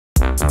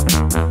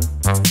Përshëndetje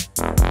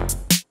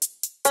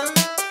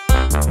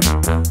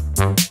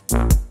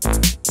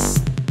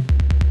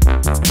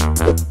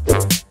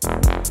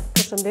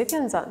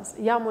nxënës,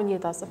 jam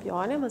Monjeta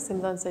Sopjani,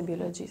 mësimdhënëse e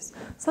biologjisë.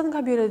 Sot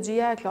nga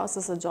biologjia e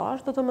klasës së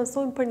 6 do të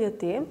mësojmë për një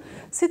temë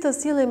si të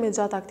sillemi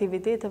gjatë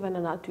aktiviteteve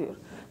në natyrë.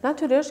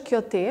 Natyrisht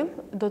kjo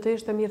temë do të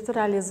ishte mirë të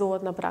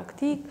realizohet në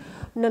praktikë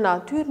në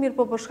natyrë, mirë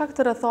po për shkak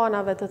të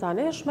rrethanave të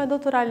tanishme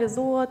do të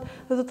realizohet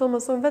dhe do të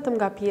mësojmë vetëm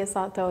nga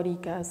pjesa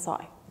teorike e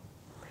saj.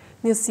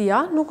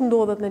 Njësia nuk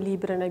ndodhet në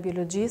librin e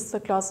biologjisë së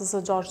klasës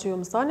së 6 që ju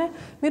mësoni,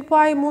 mirë po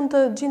ai mund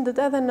të gjendet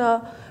edhe në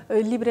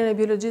librin e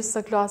biologjisë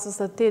së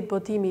klasës së 8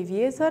 botimi i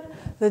vjetër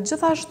dhe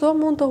gjithashtu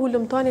mund të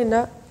hulumtoni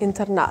në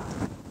internet.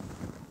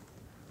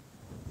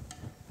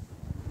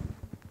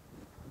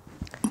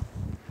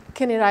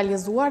 Keni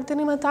realizuar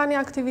deri më tani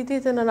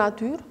aktivitete në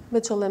natyrë me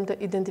qëllim të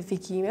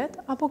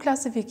identifikimit apo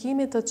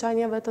klasifikimit të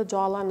qenieve të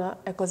gjalla në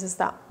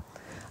ekosistem.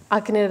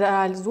 A keni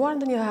realizuar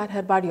ndonjëherë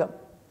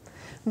herbarium?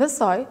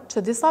 Besoj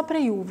që disa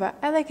prej juve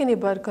edhe keni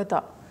bërë këtë,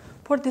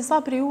 por disa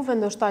prej juve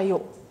ndoshta jo.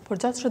 Por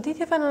gjatë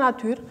shëndetjeve në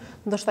natyrë,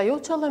 ndoshta jo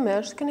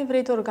qëllimisht keni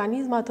vretur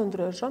organizma të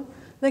ndryshëm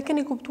dhe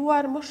keni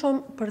kuptuar më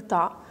shumë për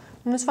ta,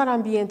 në çfarë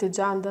ambienti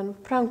gjenden,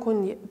 pranë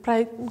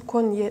ku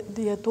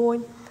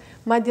jetojnë,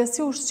 madje si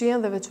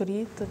ushqejnë dhe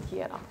veçori të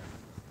tjera.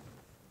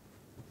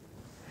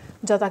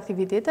 Gjatë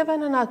aktiviteteve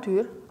në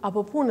natyrë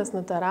apo punës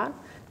në terren,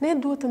 ne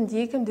duhet të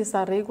ndjekim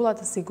disa rregulla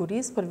të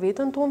sigurisë për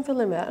veten tonë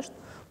fillimisht,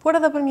 por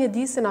edhe për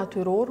mjedisin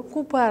natyror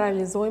ku po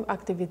realizojmë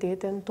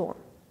aktivitetin tonë.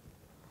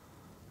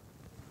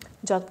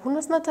 Gjatë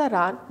punës në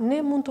terren, ne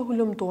mund të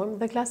hulumtojmë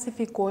dhe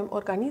klasifikojmë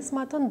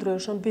organizma të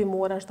ndryshëm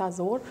bimore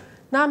shtazor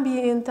në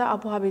ambiente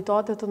apo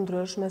habitate të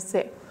ndryshme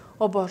si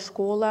obor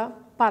shkolle,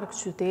 park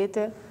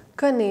qytete,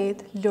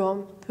 kënet,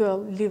 lum,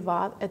 pyll,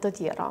 livadë e të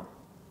tjera.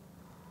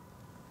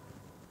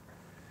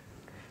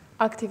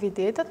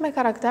 Aktivitetet me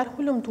karakter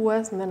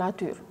hulumtues në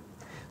natyrë.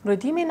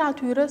 Mbrojtimi i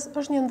natyrës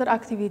është një ndër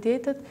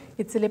aktivitetet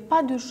i cili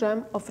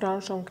padyshim ofron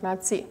shumë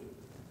kënaqësi.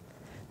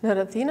 Në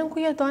rrethinën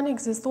ku jeton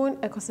ekzistojnë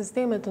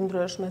ekosisteme të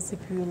ndryshme si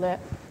pylle,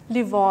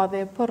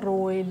 livadhe,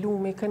 përroj,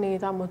 lumi,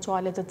 këneta,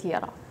 moçale të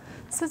tjera.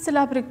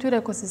 Secila prej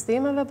këtyre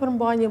ekosistemeve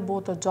përmban një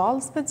botë të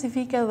gjallë,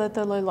 specifike dhe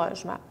të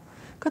lloj-llojshme.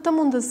 Këtë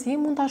mundësi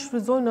mund ta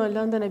shfrytëzojmë në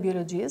lëndën e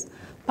biologjisë,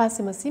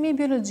 pasi mësimi i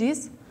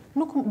biologjisë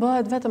nuk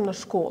bëhet vetëm në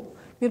shkollë,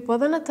 mirë po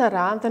edhe në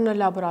terren dhe në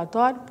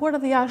laborator, por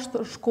edhe jashtë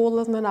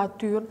shkollës në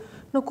natyrë,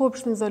 në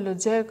kopshtin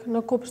zoologjik, në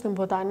kopshtin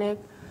botanik,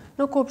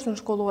 në kopshtin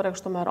shkollore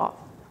kështu me radhë.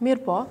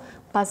 Mirë po,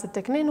 pasi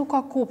tek ne nuk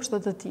ka kopshte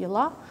të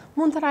tilla,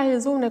 mund të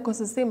realizojmë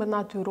ekosistemet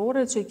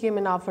natyrore që i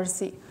kemi në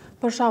afërsi,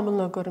 për shembull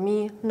në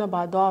gërmi, në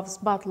badavs,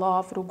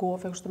 batlaf,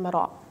 rrugove kështu me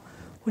radhë.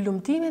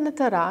 Hulumtimi në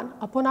terren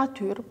apo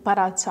natyrë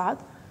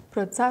paraqet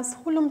proces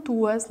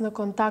hulumtues në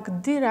kontakt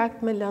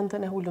direkt me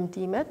lëndën e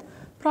hulumtimit,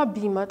 pra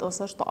bimët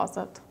ose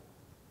shtazët.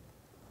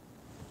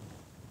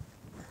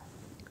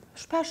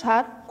 Shpesh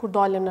herë, kur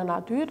dalim në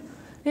natyrë,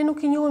 ne nuk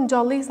i njohim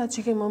gjallësat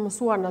që kemi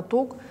mësuar në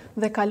tokë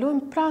dhe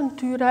kalojmë pranë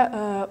tyre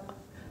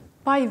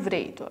pa i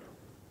vretur.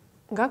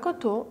 Nga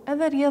këtu,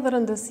 edhe rrjedh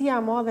rëndësia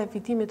e madhe e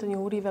fitimit të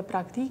njohurive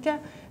praktike,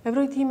 e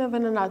vrojtimeve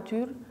në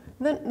natyrë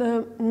dhe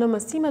në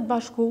mësimet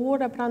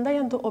bashkëkohore, prandaj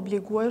janë të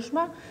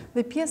obligueshme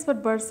dhe pjesë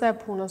përbërëse e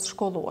punës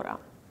shkollore.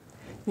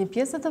 Një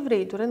pjesë të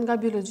vrejturin nga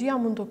biologjia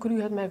mund të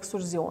kryhet me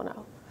ekskursione.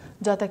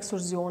 Gjatë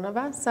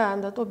ekskursioneve,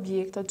 sendet,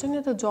 objektet,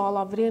 qenie të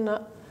gjalla vrinë në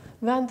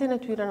vendin e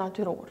tyre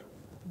natyror.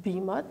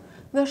 Bimët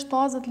dhe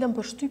shtazët lënë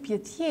përshtypje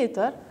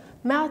tjetër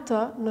me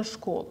atë në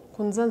shkollë,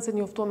 ku nxënësit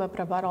njoftohen me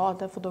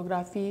preparate,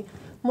 fotografi,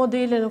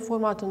 modele në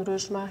forma të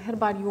ndryshme,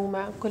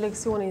 herbariume,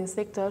 koleksione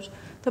insektesh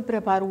të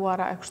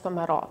preparuara e kështu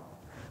me radhë.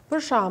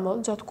 Për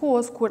shembull, gjatë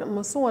kohës kur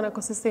mësohen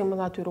ekosistemet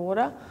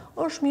natyrore,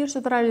 është mirë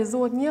që të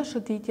realizohet një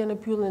shëtitje në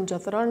pyllin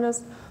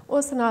gjathrënës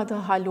ose në atë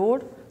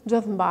halor,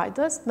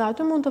 gjatmbajtës, dhe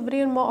aty mund të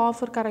vrihen më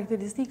afër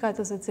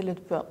karakteristikat të secilit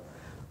pyll.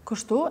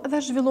 Kështu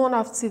edhe zhvillohen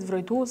aftësitë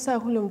vrojtuese,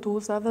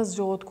 hulumtuese dhe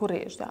zgjohet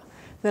kurreshja.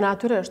 Dhe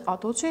natyrisht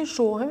ato që i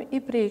shohim,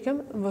 i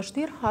prekim,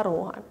 vështirë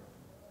harrohen.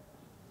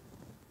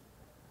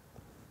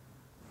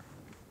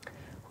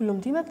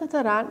 Hulumtimet në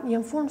terren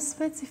janë formë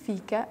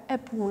specifike e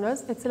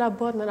punës e cila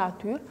bëhet në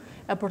natyrë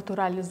e për të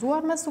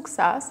realizuar me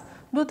sukses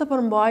duhet të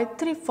përmbajë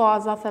 3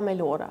 faza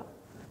themelore: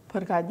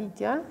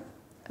 përgatitjen,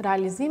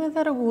 realizimin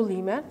dhe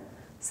rregullimin,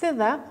 si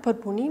dhe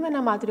përpunimin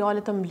e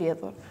materialit të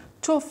mbledhur,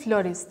 qoftë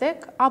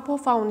floristik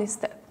apo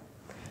faunistik.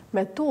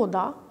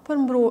 Metoda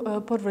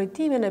për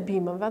vrojtimin e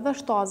bimëve dhe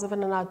shtazëve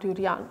në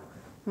natyrë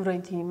janë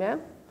vrojtimi,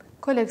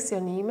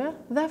 koleksionimi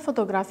dhe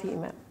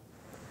fotografimi.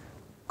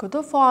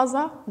 Këto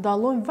faza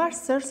dallojnë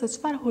varësisht se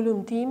çfarë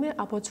hulumtimi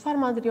apo çfarë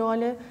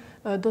materiale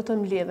do të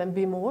mbledhen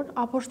bimor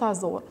apo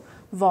shtazor,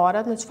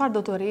 varet në çfarë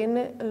do të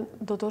rreni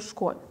do të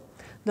shkojnë.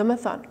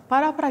 Domethënë,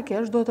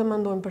 paraprakisht duhet të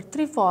mendojmë për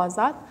 3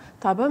 fazat,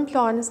 ta bëjmë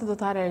planin se do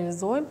ta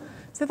realizojmë,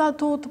 si dhe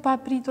ato të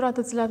papritura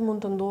të cilat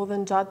mund të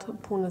ndodhen gjatë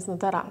punës në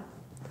terren.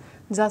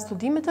 Gjatë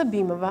studimit të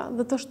bimëve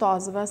dhe të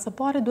shtazëve, së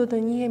pari duhet të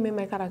njihemi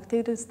me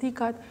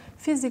karakteristikat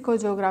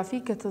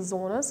fiziko-gjeografike të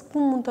zonës ku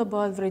mund të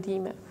bëhet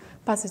vrojtimi.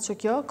 pasi që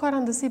kjo ka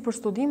rëndësi për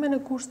studimin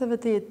e kushteve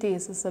të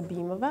jetesës së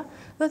bimëve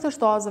dhe të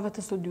shtazëve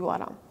të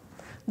studiuara.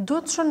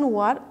 Do të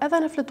shënuar edhe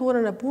në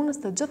fleturën e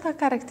punës të gjitha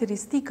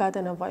karakteristikat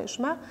e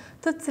nevojshme,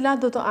 të cilat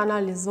do të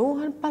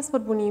analizohen pas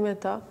përpunimit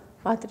të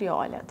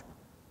materialet.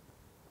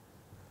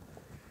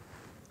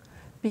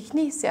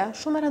 Piknisja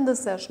shumë e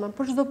rëndësishme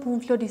për çdo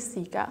punë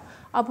floristike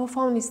apo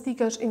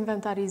faunistike është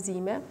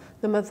inventarizimi,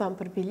 domethënë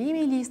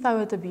përpilimi i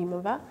listave të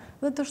bimëve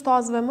dhe të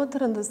shtazëve më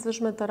të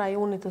rëndësishme të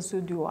rajonit të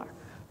studiuar,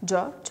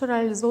 gjë që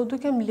realizohet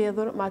duke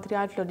mbledhur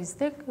material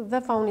floristik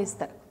dhe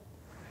faunistik.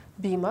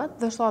 Bimët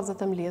dhe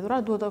shtazët e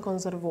mbledhura duhet të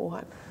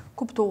konservohen.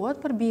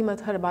 Kuptohet për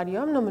bimët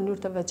herbarium në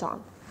mënyrë të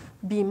veçantë.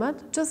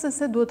 Bimët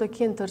gjithsesi duhet të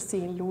kenë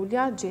tërsinë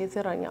lulja,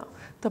 gjethi, rënja,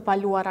 të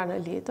paluara në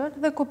letër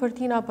dhe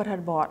kopertina për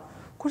herbar,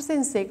 kurse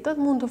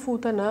insektet mund të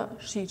futen në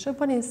shishe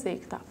për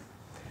insekta.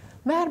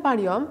 Me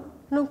herbarium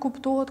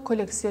nënkuptohet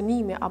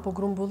koleksionimi apo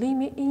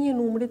grumbullimi i një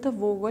numri të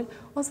vogël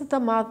ose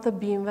të madh të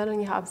bimëve në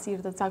një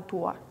hapësirë të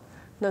caktuar.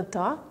 Në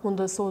të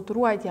mundësohet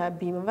ruajtja e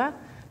bimëve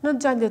në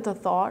gjendje të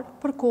tharë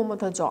për kohë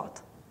më të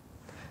gjatë.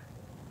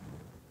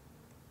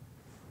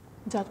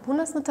 Gjatë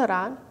punës në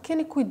terren,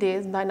 keni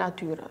kujdes ndaj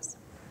natyrës.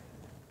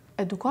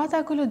 Edukata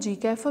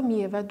ekologjike e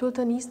fëmijëve duhet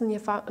të nisë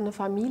në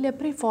familje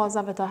prej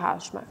fazave të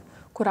hershme,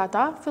 kur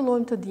ata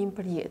fillojnë të dinë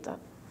për jetën.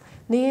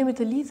 Ne jemi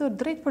të lidhur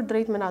drejt për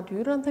drejt me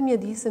natyrën dhe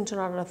mjedisin që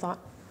na rrethon.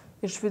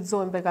 I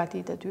shfrytëzojmë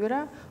begatitë e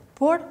tyre,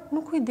 por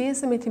nuk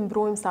kujdesemi t'i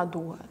mbrojmë sa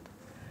duhet.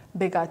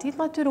 Begatitë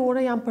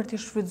natyrore janë për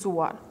t'i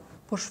shfrytëzuar,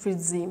 por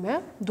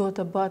shfrytëzimi duhet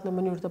të bëhet në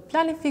mënyrë të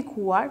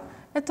planifikuar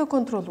e të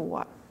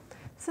kontrolluar.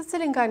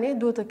 Secili nga ne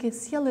duhet të ketë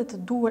sjellje të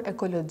duhur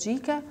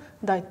ekologjike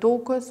ndaj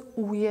tokës,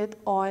 ujit,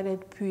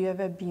 ajrit,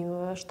 pyjeve,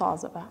 bimëve,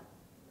 shtazëve.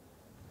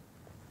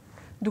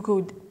 Duke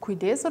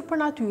kujdesur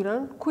për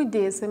natyrën,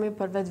 kujdesemi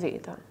për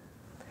vetveten.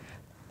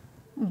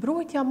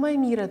 Mbrojtja më e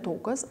mirë e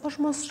tokës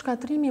është mos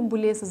shkatrimi i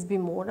mbulesës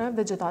bimore,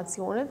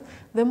 vegetacionit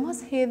dhe mos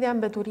hedhja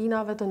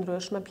mbeturinave të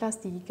ndryshme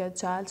plastike,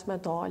 qelç,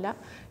 metale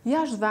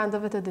jashtë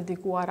vendeve të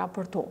dedikuara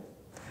për to.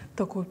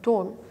 Të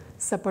kuptojmë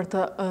se për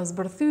të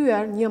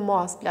zbërthyer një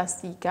masë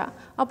plastike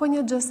apo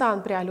një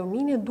gjësan prej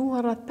alumini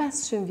duhen rreth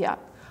 500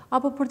 vjet,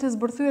 apo për të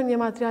zbërthyer një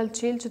material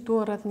qelçi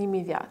duhen rreth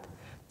 1000 vjet.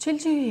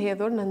 Qelçi i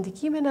hedhur në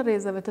ndikimin e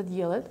rrezeve të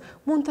diellit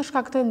mund të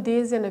shkaktojë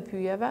ndezjen e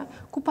pyjeve,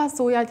 ku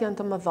pasojat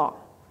janë të mëdha.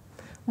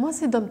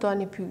 Mos i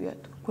dëmtoni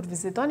pyjet. Kur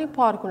vizitoni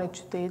parkun e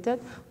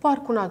qytetit,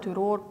 parkun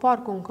natyror,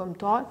 parkun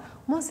kombëtar,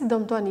 mos i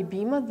dëmtoni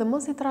bimët dhe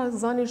mos i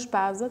trazoni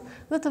shpezët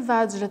dhe të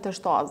vegjëlet e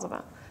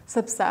shtazëve,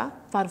 sepse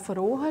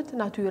varfërohet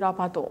natyra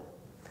pa to.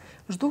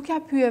 Zhdukja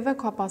e pyjeve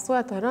ka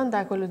pasoja të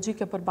rënda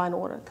ekologjike për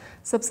banorët,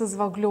 sepse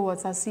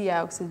zvogëlohet sasia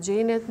e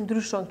oksigjenit,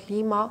 ndryshon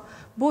klima,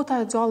 bota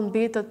e gjallë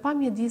mbetet pa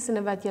mjedisin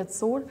e vet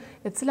jetësor,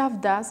 e cila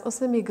vdes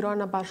ose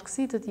migron në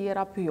bashkësi të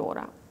tjera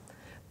pyjora.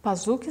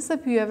 Pas zhdukjes së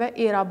pyjeve,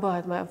 era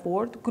bëhet më e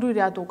fortë,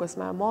 gryrja e tokës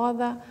më e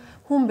madhe,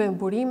 humben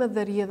burimet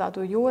dhe rrjedhat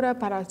ujore,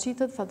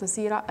 paraqitet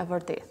thatësira e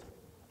vërtetë.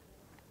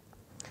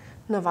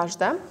 Në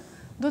vazhdim,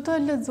 do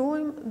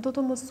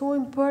të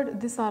mësojmë për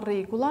disa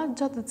rregulla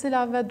gjatë të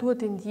cilave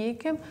duhet të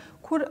ndjekim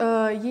kur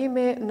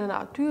jemi në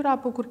natyrë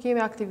apo kur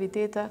kemi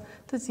aktivitete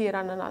të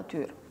tjera në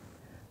natyrë.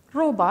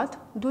 Rrobat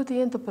duhet të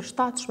jenë të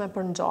përshtatshme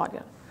për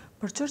ngjarjen.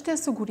 Për çështje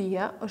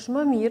sigurie është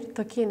më mirë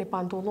të keni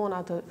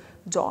pantallona të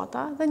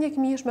gjata dhe një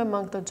këmishë me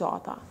mëngë të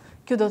gjata.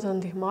 Kjo do të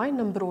ndihmojë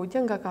në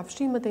mbrojtje nga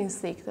kafshimet e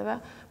insekteve,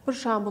 për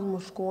shembull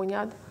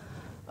mushkonjat.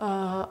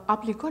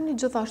 Aplikoni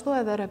gjithashtu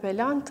edhe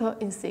repelant të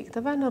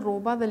insekteve në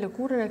rroba dhe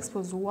lëkurën e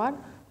ekspozuar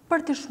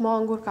për të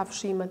shmangur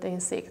kafshimet e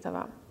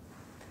insekteve.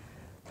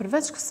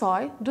 Përveç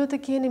kësaj, duhet të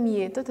keni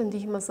mjetet të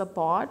ndihmës së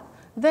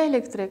parë dhe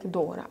elektrik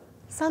dore.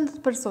 Sandet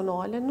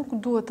personale nuk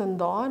duhet të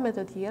ndahen me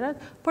të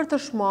tjeret për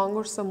të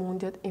shmangur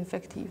sëmundjet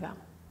infektive.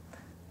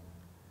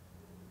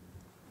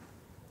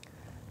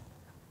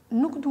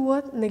 Nuk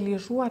duhet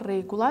neglizhuar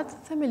rregullat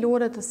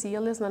themelore të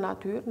sjelljes në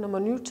natyrë në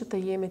mënyrë që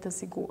të jemi të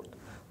sigurt.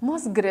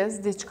 Mos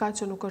grez diçka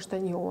që nuk është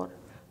e njohur.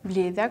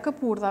 Mbledhja e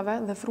këpurdhave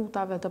dhe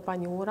frutave të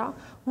panjohura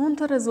mund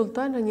të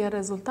rezultojë në një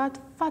rezultat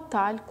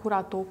fatal kur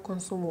ato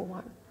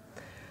konsumohen.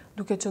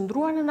 Duke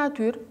qëndruar në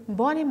natyrë,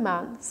 mbani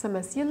mend se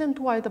me sjelljen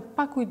tuaj të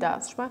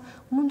pakujdesshme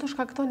mund të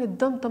shkaktoni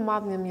dëm të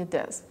madh në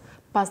mjedes,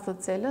 pas të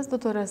cilës do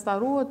të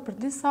restaurohet për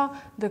disa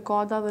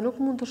dekada dhe nuk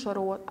mund të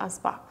shërohet as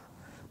pak.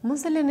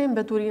 Mos e lëni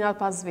mbeturinat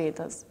pas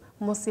vetes,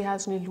 mos i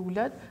heqni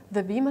lulet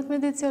dhe bimët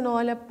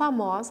medicinale pa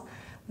mas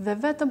dhe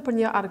vetëm për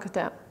një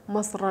argëtim.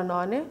 Mos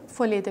rrënoni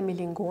folet e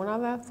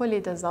milingonave,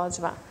 folet e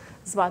zogjve.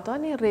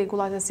 Zbatoni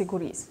rregullat e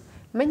sigurisë.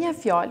 Me një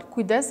fjalë,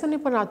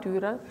 kujdesuni për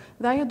natyrën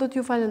dhe ajo do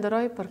t'ju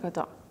falenderojë për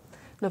këtë.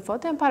 Në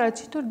foto janë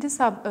paraqitur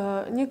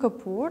një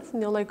këpurdhë,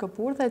 një lloj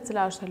këpurdhe e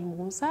cila është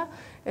helmuese,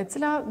 e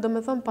cila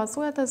domethënë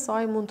pasojat e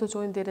saj mund të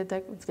çojnë deri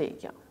tek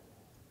vdekja.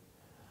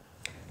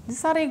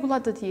 Disa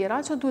rregulla të tjera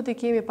që duhet të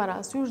kemi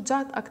parasysh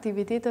gjatë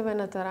aktiviteteve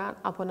në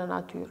terren apo në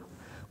natyrë.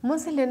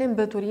 Mos i lëni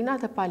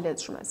mbeturinat e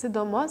palehtëshme,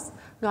 sidomos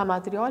nga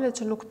materiale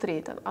që nuk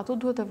treten, ato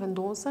duhet të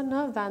vendosen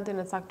në vendin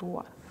e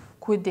caktuar.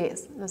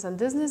 Kujdes, nëse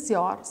ndizni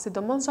zjarr,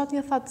 sidomos gjatë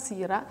një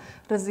thatësire,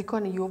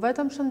 rrezikoni jo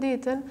vetëm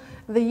shëndetin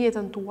dhe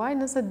jetën tuaj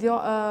nëse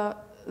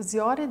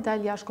zjarri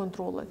del jashtë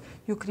kontrollit.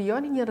 Ju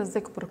krijoni një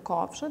rrezik për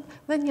kafshët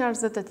dhe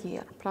njerëzit e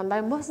tjerë.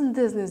 Prandaj mos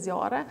ndizni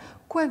zjarre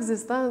ku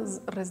ekziston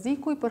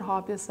rreziku i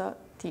përhapjes së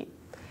tij.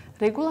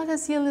 Rregullat e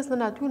sjelljes në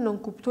natyrë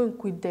nënkuptojnë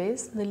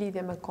kujdes në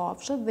lidhje me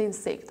kafshët dhe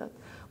insektet.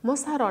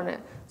 Mos harroni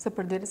se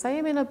përderisa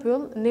jemi në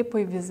pyll, ne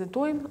po I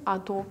vizitojmë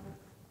ato.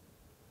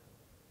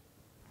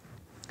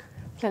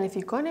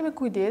 Planifikoni me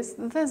kujdes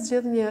dhe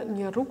zgjedhni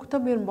një rrugë të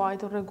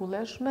mirëmbajtur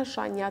rregullisht me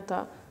shenja të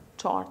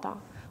qarta.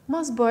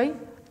 Mos bëj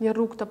një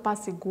rrugë të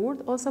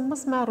pasigurt ose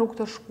mos merr rrugë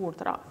të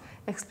shkurtra.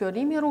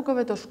 Eksplorimi I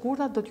rrugëve të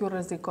shkurtra do t'ju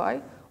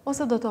rrezikojë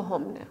ose do të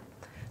humbni.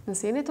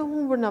 Nëse jeni të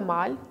humbur në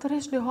mal,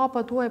 tërheqni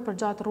hapat tuaj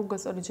përgjatë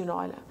rrugës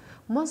origjinale.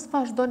 Mos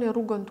vazhdoni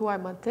rrugën tuaj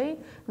më tej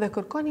dhe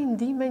kërkoni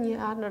ndihmë një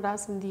herë në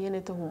rast se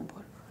ndiheni të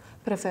humbur.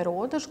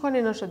 Preferohet të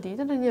shkoni në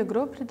shëndetësi në një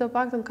grup prej të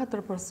paktën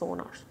 4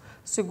 personash.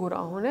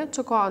 Sigurohuni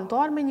që ka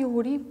antar me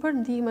njohuri për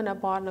ndihmën e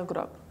parë në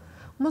grup.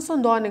 Mos u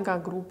ndani nga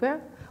grupi,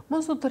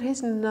 mos u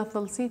tërheqni në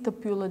thellësi të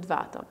pyllit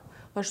vetëm.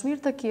 Është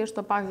mirë të kesh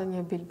të paktën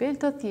një bilbel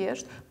të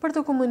thjeshtë për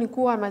të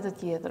komunikuar me të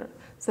tjetër,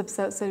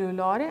 sepse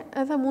celulari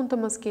edhe mund të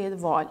mos ketë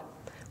valë.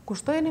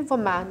 Kushtojeni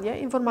vëmendje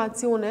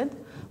informacionit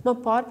më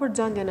parë për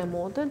gjendjen e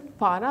motit,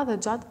 para dhe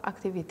gjatë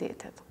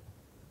aktivitetit.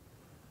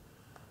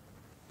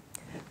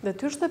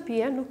 Detyrë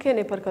shtëpie nuk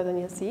keni për këtë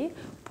njësi,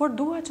 por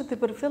dua që t'i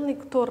përfillni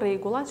këto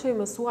rregulla që I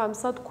mësuam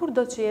sot kur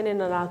do që jeni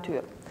në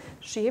natyrë.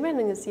 Shihemi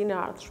në njësinë e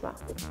ardhshme.